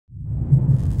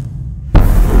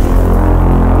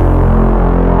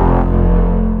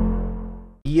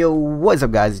Yo, what's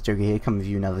up guys, it's Joker here, coming with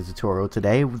you another tutorial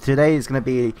today. Today is going to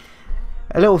be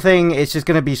a little thing, it's just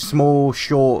going to be small,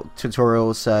 short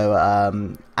tutorials.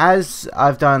 So, as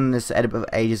I've done this edit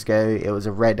ages ago, it was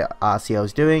a red RC I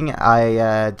was doing,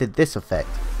 I did this effect.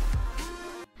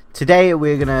 Today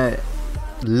we're going to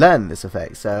learn this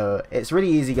effect, so it's really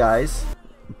easy guys,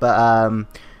 but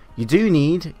you do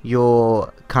need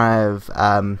your kind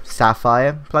of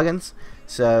Sapphire plugins.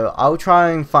 So I'll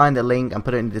try and find a link and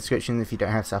put it in the description if you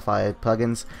don't have Sapphire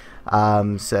plugins.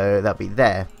 So that'll be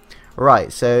there.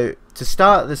 Right, so to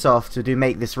start this off, to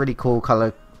make this really cool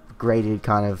color graded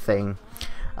kind of thing,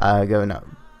 going up,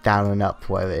 down and up,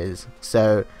 whatever it is.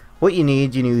 So what you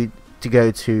need to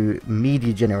go to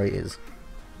media generators.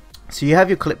 So you have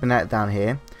your clip net down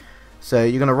here. So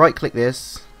you're gonna right click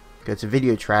this, go to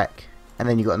video track, and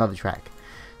then you got another track.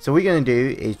 So what you're gonna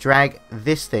do is drag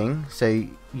this thing. So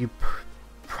you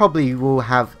probably will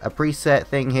have a preset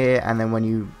thing here, and then when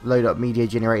you load up media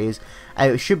generators,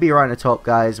 it should be right on the top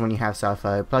guys when you have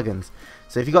Sapphire plugins.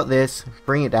 So if you got this,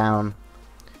 bring it down,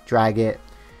 drag it,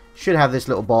 should have this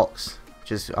little box.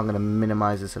 Just I'm going to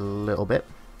minimize this a little bit.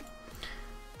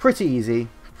 Pretty easy,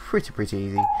 pretty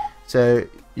easy. So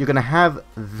you're going to have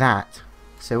that.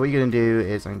 So what you're going to do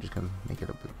is, I'm just going to make it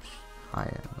a bit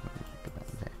higher.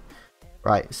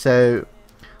 Right, so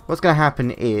what's going to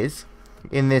happen is,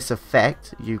 in this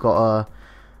effect, you've got to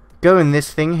go in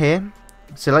this thing here.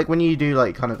 So like when you do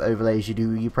like kind of overlays,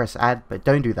 you press add, but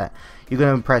don't do that. You're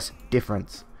going to press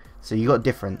difference. So you got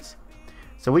difference.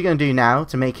 So what you're going to do now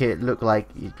to make it look like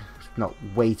not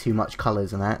way too much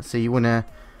colors and that, so you want to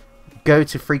go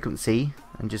to frequency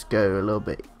and just go a little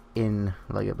bit in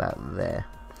like about there.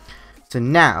 So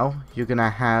now you're going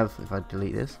to have, if I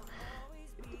delete this,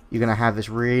 you're going to have this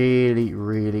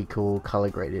really cool color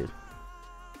graded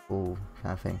kind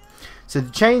of thing. So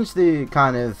to change the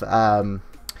kind of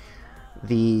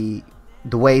the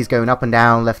ways going up and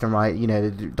down, left and right, you know,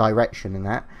 the direction and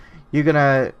that, you're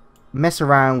gonna mess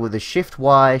around with the Shift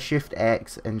Y, Shift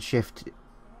X, and Shift.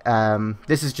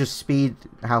 This is just speed,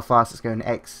 how fast it's going,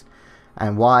 X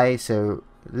and Y. So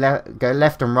go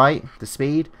left and right, the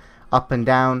speed, up and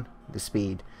down, the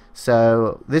speed.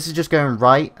 So this is just going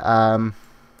right.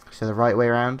 So the right way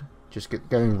around, just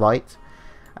going right,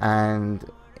 and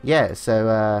yeah,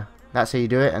 so that's how you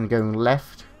do it, and going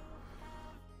left.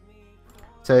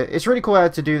 So it's really cool how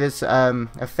to do this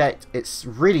effect. It's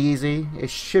really easy.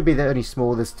 It should be the only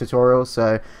small this tutorial.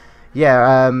 So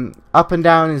yeah, up and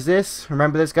down is this.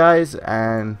 Remember this guys,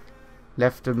 and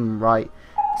left and right,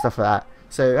 stuff like that.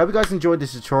 So I hope you guys enjoyed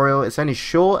this tutorial. It's only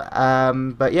short,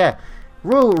 but yeah,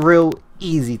 real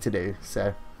easy to do.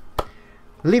 So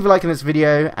leave a like in this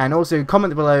video, and also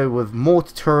comment below with more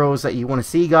tutorials that you want to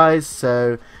see guys.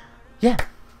 So yeah,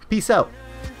 peace out.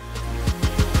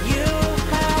 You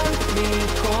have me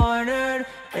cornered,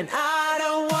 and